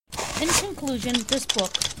In conclusion, this book,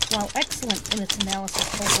 while excellent in its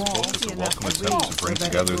analysis overall, Focus a welcome attempt to bring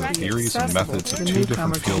together the theories and methods of two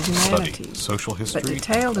different fields of study, social history but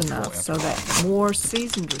detailed enough so that more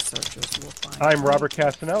seasoned researchers will find. I'm Robert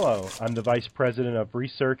Castanello. I'm the Vice President of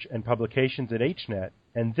Research and Publications at HNet,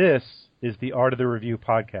 and this is the Art of the Review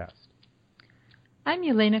podcast. I'm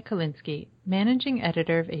Yelena Kalinsky, Managing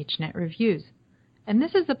Editor of HNet Reviews, and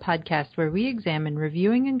this is a podcast where we examine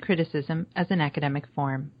reviewing and criticism as an academic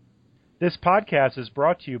form. This podcast is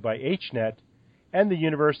brought to you by HNet and the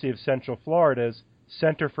University of Central Florida's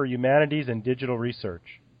Center for Humanities and Digital Research.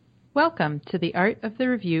 Welcome to the Art of the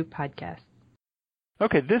Review podcast.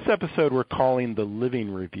 Okay, this episode we're calling The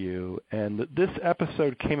Living Review, and this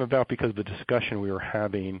episode came about because of the discussion we were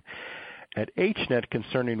having at HNet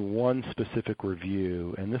concerning one specific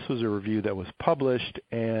review, and this was a review that was published,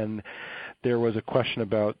 and there was a question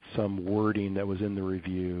about some wording that was in the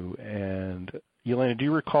review. And Yelena, do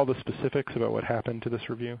you recall the specifics about what happened to this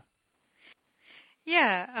review?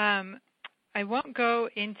 Yeah, I won't go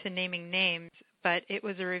into naming names, but it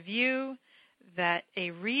was a review that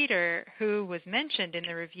a reader who was mentioned in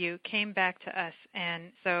the review came back to us, and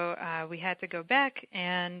so we had to go back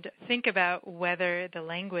and think about whether the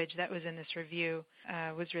language that was in this review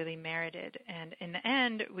was really merited. And in the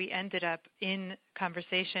end, we ended up in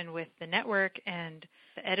conversation with the network and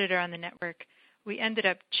the editor on the network. We ended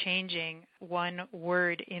up changing one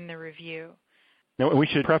word in the review. Now, we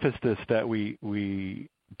should preface this that we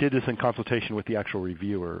did this in consultation with the actual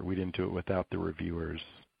reviewer. We didn't do it without the reviewer's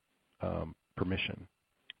permission.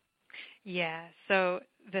 Yeah, so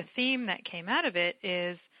the theme that came out of it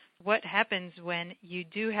is what happens when you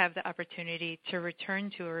do have the opportunity to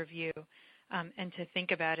return to a review and to think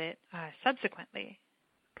about it subsequently.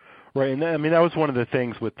 Right, and that was one of the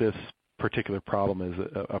things with this particular problem is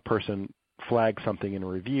a person flagged something in a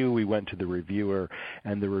review. We went to the reviewer,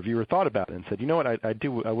 and the reviewer thought about it and said, you know what,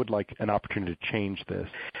 I would like an opportunity to change this.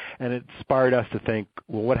 And it inspired us to think,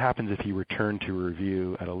 well, what happens if you return to a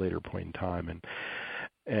review at a later point in time?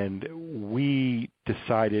 And we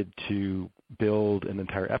decided to build an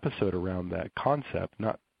entire episode around that concept,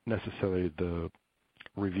 not necessarily the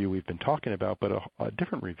review we've been talking about, but a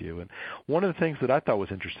different review. And one of the things that I thought was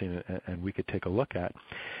interesting and we could take a look at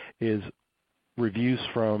is reviews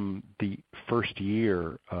from the first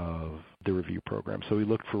year of the review program. So we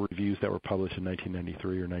looked for reviews that were published in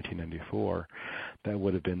 1993 or 1994. That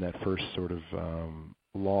would have been that first sort of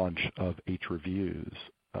launch of H Reviews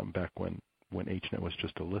back when HNet was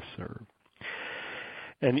just a listserv.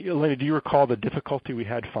 And Elena, do you recall the difficulty we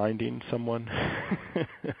had finding someone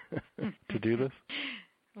to do this?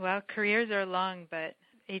 Well, careers are long, but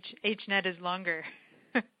HNet is longer.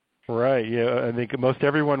 Right, yeah. I think most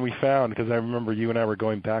everyone we found, because I remember you and I were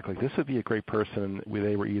going back, like, this would be a great person.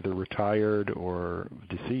 They were either retired or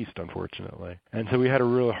deceased, unfortunately. And so we had a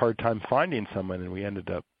really hard time finding someone, and we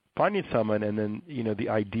ended up finding someone, and then, the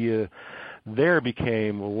idea there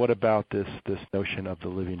became, well, what about this notion of the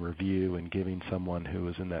living review and giving someone who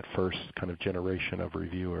was in that first kind of generation of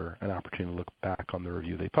reviewer an opportunity to look back on the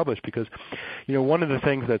review they published? Because, one of the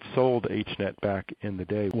things that sold HNet back in the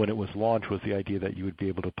day when it was launched was the idea that you would be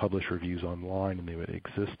able to publish reviews online and they would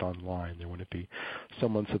exist online. There wouldn't be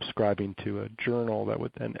someone subscribing to a journal that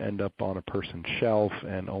would then end up on a person's shelf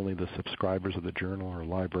and only the subscribers of the journal or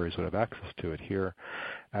libraries would have access to it. Here,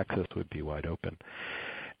 access would be wide open.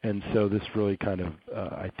 And so this really kind of,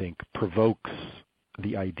 I think, provokes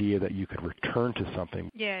the idea that you could return to something.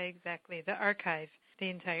 Yeah, exactly. The archive, the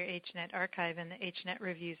entire HNet archive and the HNet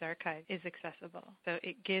Reviews archive is accessible. So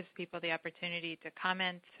it gives people the opportunity to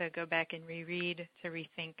comment, to go back and reread, to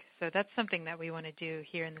rethink. So that's something that we want to do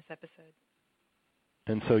here in this episode.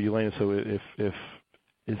 And so, Yelena, if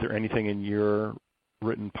is there anything in your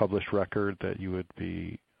written published record that you would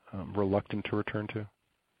be reluctant to return to?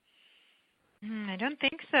 I don't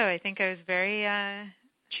think so. I think I was very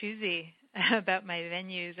choosy about my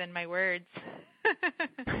venues and my words.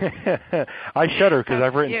 I shudder because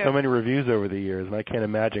I've written so many reviews over the years, and I can't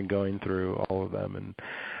imagine going through all of them.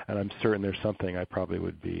 And I'm certain there's something I probably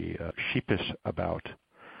would be sheepish about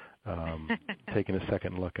taking a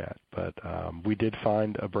second look at. But we did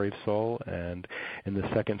find a brave soul, and in the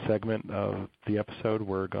second segment of the episode,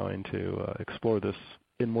 we're going to explore this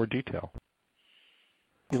in more detail.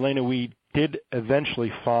 Elena, we did eventually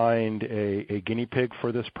find a guinea pig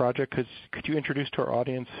for this project. Could you introduce to our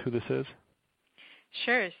audience who this is?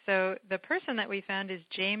 Sure. So the person that we found is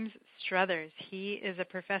James Struthers. He is a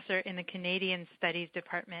professor in the Canadian Studies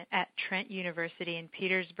Department at Trent University in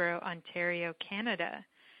Petersburg, Ontario, Canada.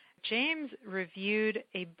 James reviewed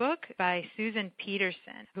a book by Susan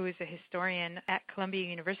Peterson, who is a historian at Columbia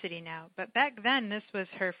University now. But back then, this was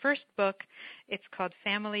her first book. It's called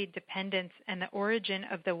Family Dependence and the Origin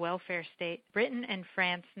of the Welfare State, Britain and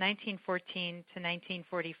France, 1914 to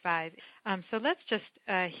 1945. So let's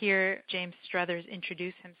just hear James Struthers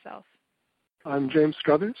introduce himself. I'm James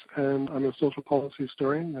Struthers, and I'm a social policy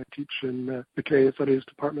historian. I teach in the Canadian Studies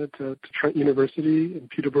Department at Trent University in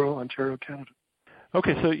Peterborough, Ontario, Canada.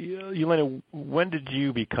 Okay, so Yelena, when did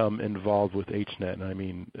you become involved with HNet? And I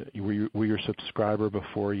mean, were you a subscriber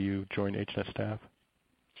before you joined HNet staff?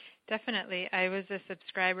 Definitely. I was a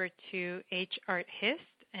subscriber to H-Art-Hist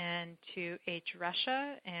and to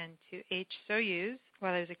H-Russia and to H-Soyuz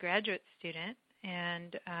while I was a graduate student.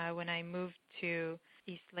 And when I moved to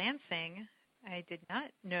East Lansing, I did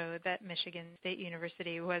not know that Michigan State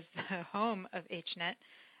University was the home of HNet,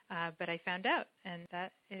 but I found out, and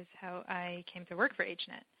that is how I came to work for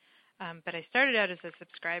HNet. But I started out as a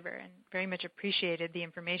subscriber and very much appreciated the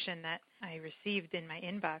information that I received in my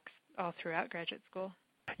inbox all throughout graduate school.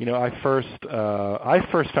 You know, I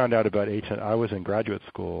first found out about HNet. I was in graduate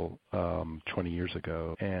school 20 years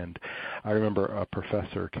ago, and I remember a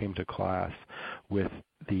professor came to class with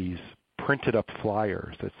these printed up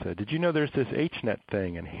flyers that said, "Did you know there's this HNet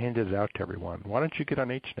thing?" and handed it out to everyone. Why don't you get on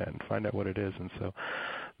HNet and find out what it is? And so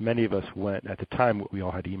many of us went. At the time, we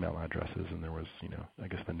all had email addresses, and there was, I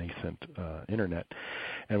guess the nascent internet,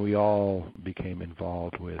 and we all became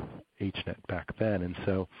involved with HNet back then. And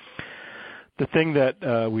so the thing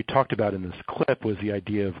that we talked about in this clip was the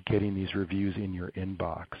idea of getting these reviews in your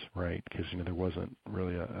inbox, right? Because there wasn't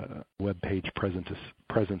really a web page presence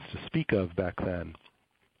to speak of back then.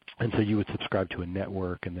 And so you would subscribe to a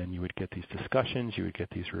network, and then you would get these discussions, you would get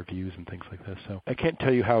these reviews and things like this. So I can't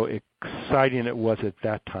tell you how exciting it was at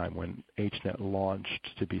that time when HNet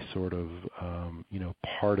launched to be sort of,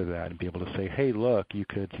 part of that and be able to say, hey, look, you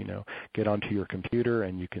could, get onto your computer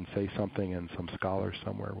and you can say something and some scholar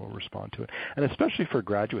somewhere will respond to it. And especially for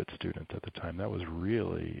graduate students at the time, that was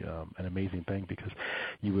really an amazing thing because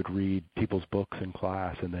you would read people's books in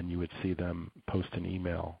class and then you would see them post an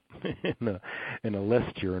email in a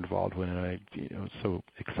list you're involved with, and I was so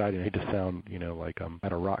excited. I hate to sound, like I'm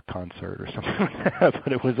at a rock concert or something like that,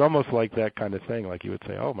 but it was almost like that kind of thing. Like you would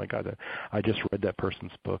say, oh my God, I just read that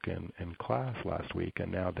person's book in class last week,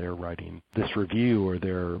 and now they're writing this review or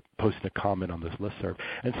they're posting a comment on this listserv.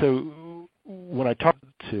 And so when I talked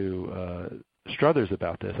to Struthers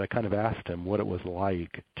about this, I kind of asked him what it was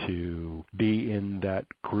like to be in that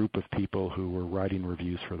group of people who were writing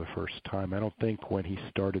reviews for the first time. I don't think when he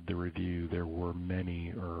started the review there were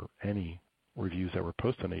many or any reviews that were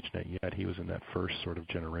posted on HNet yet. He was in that first sort of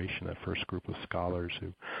generation, that first group of scholars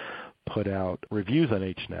who put out reviews on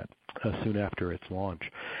HNet soon after its launch.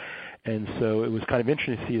 And so it was kind of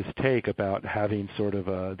interesting to see his take about having sort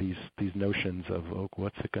of these notions of,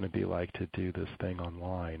 what's it going to be like to do this thing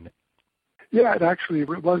online? Yeah,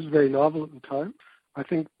 it was very novel at the time. I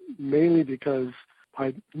think mainly because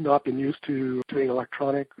I'd not been used to doing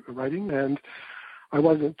electronic writing, and I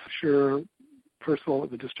wasn't sure, first of all,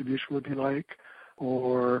 what the distribution would be like,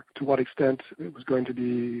 or to what extent it was going to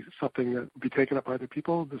be something that would be taken up by other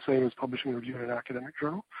people, the same as publishing a review in an academic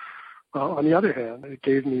journal. On the other hand, it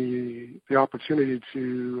gave me the opportunity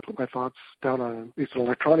to put my thoughts down on at least an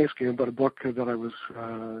electronic scale, but a book that I was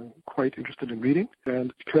quite interested in reading,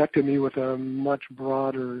 and connected me with a much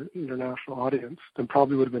broader international audience than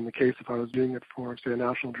probably would have been the case if I was doing it for, say, a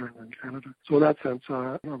national journal in Canada. So in that sense,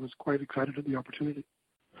 I was quite excited at the opportunity.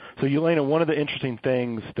 So, Yelena, one of the interesting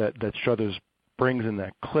things that Struthers brings in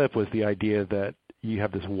that clip was the idea that you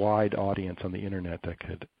have this wide audience on the internet that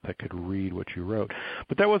could read what you wrote.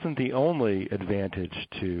 But that wasn't the only advantage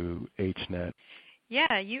to HNet.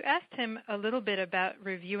 Yeah, you asked him a little bit about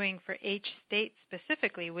reviewing for H-State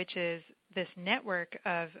specifically, which is this network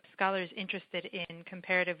of scholars interested in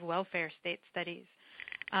comparative welfare state studies.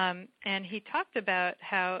 And he talked about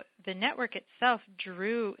how the network itself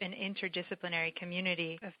drew an interdisciplinary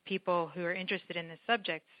community of people who are interested in this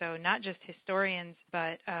subject. So not just historians,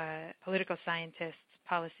 but political scientists,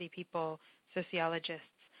 policy people, sociologists.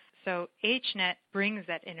 So HNet brings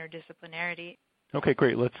that interdisciplinarity. Okay,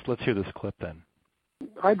 great. Let's hear this clip then.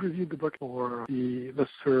 I'd reviewed the book for the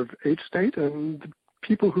listserv H-State, and the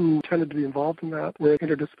people who tended to be involved in that were an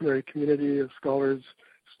interdisciplinary community of scholars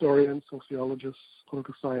historians, sociologists,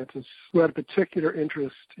 political scientists who had a particular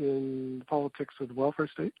interest in the politics of the welfare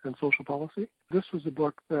state and social policy. This was a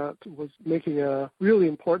book that was making a really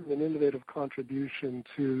important and innovative contribution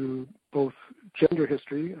to both gender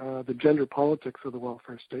history, the gender politics of the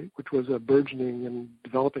welfare state, which was a burgeoning and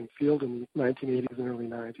developing field in the 1980s and early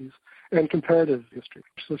 90s, and comparative history.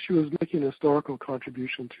 So she was making a historical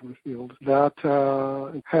contribution to a field that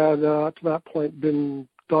had, to that point, been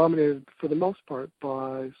dominated for the most part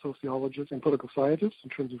by sociologists and political scientists in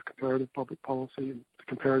terms of comparative public policy and the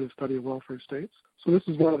comparative study of welfare states. So this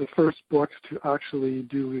is one of the first books to actually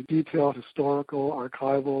do a detailed historical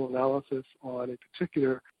archival analysis on a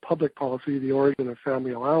particular public policy, the origin of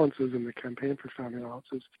family allowances and the campaign for family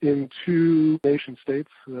allowances in two nation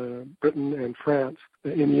states, Britain and France,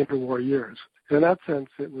 in the interwar years. And in that sense,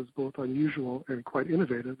 it was both unusual and quite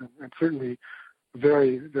innovative and certainly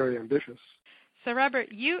very, very ambitious. So,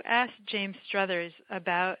 Robert, you asked James Struthers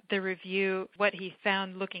about the review, what he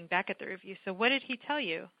found looking back at the review. So what did he tell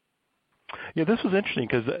you? Yeah, this was interesting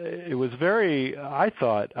because it was very, I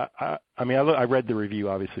thought, I read the review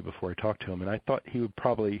obviously before I talked to him, and I thought he would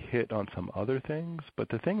probably hit on some other things. But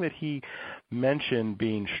the thing that he mentioned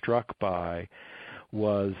being struck by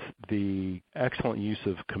was the excellent use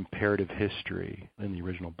of comparative history in the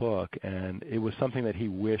original book, and it was something that he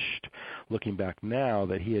wished, looking back now,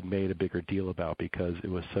 that he had made a bigger deal about because it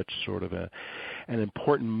was such sort of an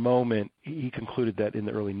important moment. He concluded that in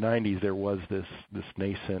the early 90s there was this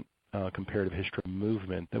nascent comparative history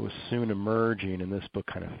movement that was soon emerging, and this book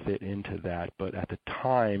kind of fit into that. But at the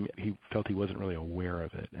time, he felt he wasn't really aware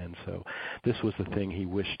of it, and so this was the thing he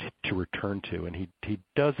wished to return to. And he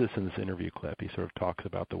does this in this interview clip. He sort of talks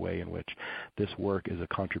about the way in which this work is a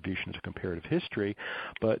contribution to comparative history,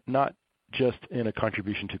 but not just in a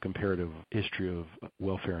contribution to comparative history of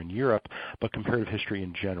welfare in Europe, but comparative history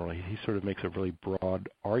in general. He sort of makes a really broad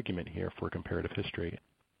argument here for comparative history.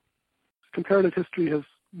 Comparative history has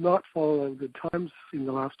not fallen on good times in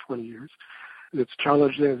the last 20 years. It's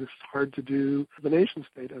challenging, it's hard to do. The nation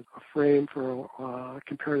state as a frame for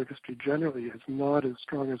comparative history generally is not as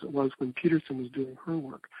strong as it was when Peterson was doing her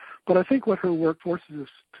work. But I think what her work forces us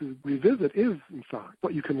to revisit is, in fact,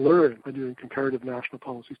 what you can learn by doing comparative national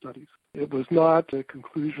policy studies. It was not a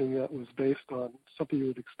conclusion that was based on something you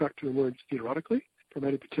would expect to emerge theoretically from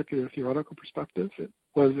any particular theoretical perspective. It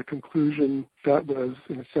was a conclusion that was,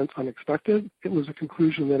 in a sense, unexpected. It was a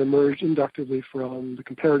conclusion that emerged inductively from the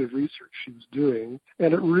comparative research she was doing,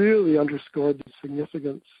 and it really underscored the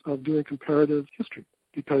significance of doing comparative history,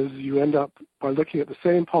 because you end up, by looking at the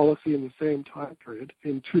same policy in the same time period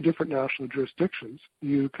in two different national jurisdictions,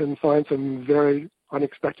 you can find some very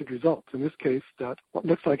unexpected results. In this case, that what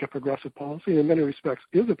looks like a progressive policy, in many respects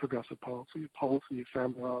is a progressive policy, a policy of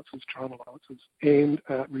family allowances, child allowances, aimed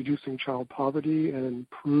at reducing child poverty and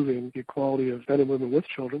improving the equality of men and women with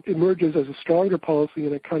children, emerges as a stronger policy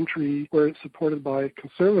in a country where it's supported by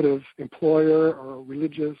conservative employer or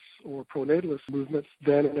religious or pro-natalist movements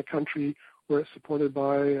than in a country where it's supported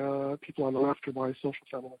by people on the left or by social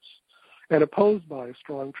feminists and opposed by a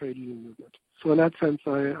strong trade union movement. So in that sense,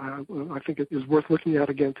 I think it is worth looking at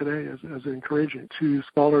again today as encouraging to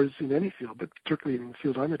scholars in any field, but particularly in the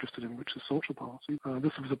field I'm interested in, which is social policy.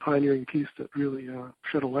 This was a pioneering piece that really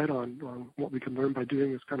shed a light on what we can learn by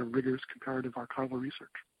doing this kind of rigorous comparative archival research.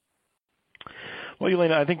 Well,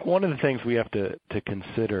 Elena, I think one of the things we have to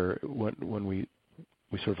consider when we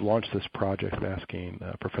sort of launched this project of asking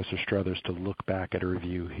Professor Struthers to look back at a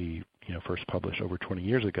review he first published over 20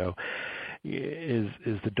 years ago is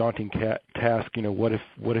the daunting task. What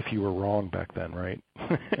if you were wrong back then, right?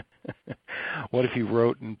 What if you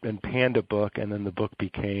wrote and panned a book and then the book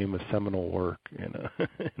became a seminal work in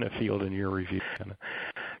a field and your review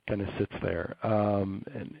kind of sits there,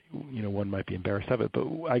 and one might be embarrassed of it. But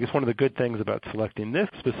I guess one of the good things about selecting this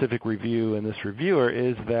specific review and this reviewer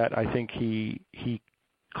is that I think he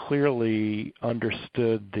clearly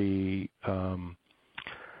understood the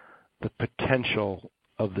potential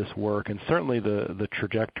of this work, and certainly the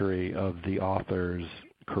trajectory of the author's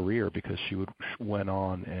career, because she went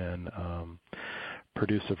on and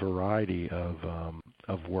produced a variety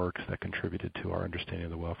of works that contributed to our understanding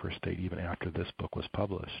of the welfare state even after this book was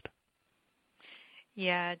published.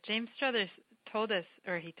 Yeah, James Struthers told us,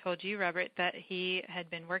 or he told you, Robert, that he had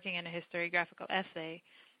been working in a historiographical essay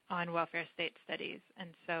on welfare state studies, and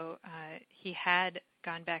so he had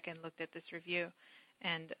gone back and looked at this review,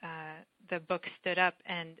 and the book stood up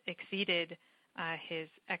and exceeded his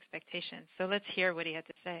expectations. So let's hear what he had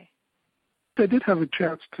to say. I did have a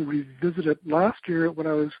chance to revisit it last year when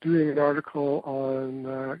I was doing an article on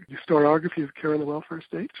the historiography of care in the welfare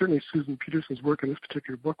state. Certainly Susan Peterson's work in this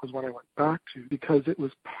particular book was what I went back to because it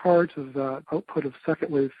was part of that output of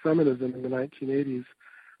second-wave feminism in the 1980s.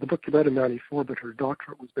 The book came out in 94, but her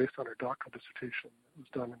doctorate was based on her doctoral dissertation. It was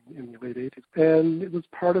done in the late 80s. And it was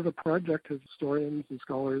part of a project of historians and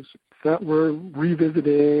scholars that were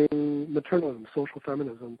revisiting maternalism, social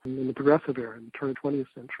feminism in the progressive era in the turn of the 20th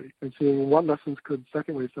century and seeing what lessons could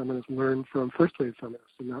second-wave feminism learn from first-wave feminists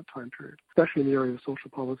in that time period, especially in the area of social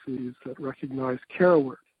policies that recognize care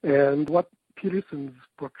work. And what Peterson's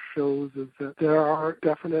book shows is that there are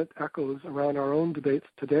definite echoes around our own debates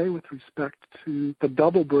today with respect to the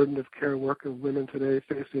double burden of care work of women today,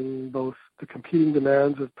 facing both the competing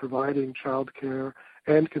demands of providing child care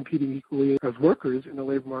and competing equally as workers in the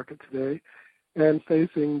labor market today, and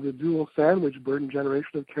facing the dual sandwich burden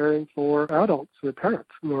generation of caring for adults, their parents,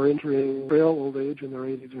 who are entering frail old age in their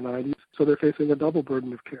 80s or 90s, so they're facing a double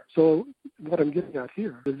burden of care. So what I'm getting at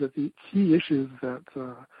here is that the key issues that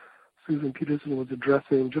Susan Peterson was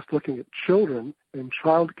addressing, just looking at children and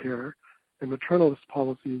child care and maternalist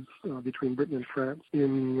policies between Britain and France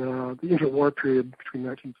in the interwar period between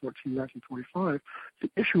 1914 and 1945, the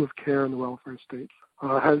issue of care in the welfare states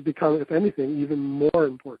has become, if anything, even more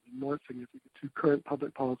important, more significant to current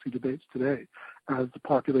public policy debates today as the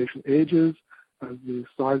population ages, as the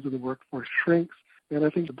size of the workforce shrinks. And I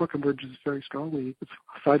think the book emerges very strongly. It's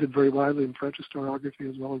cited very widely in French historiography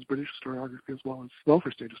as well as British historiography as well as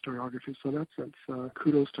welfare state historiography. So in that sense,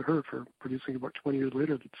 kudos to her for producing about 20 years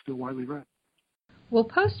later that's still widely read. We'll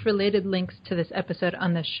post related links to this episode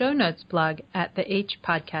on the show notes blog at the H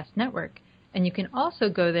Podcast Network, and you can also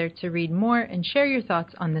go there to read more and share your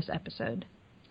thoughts on this episode.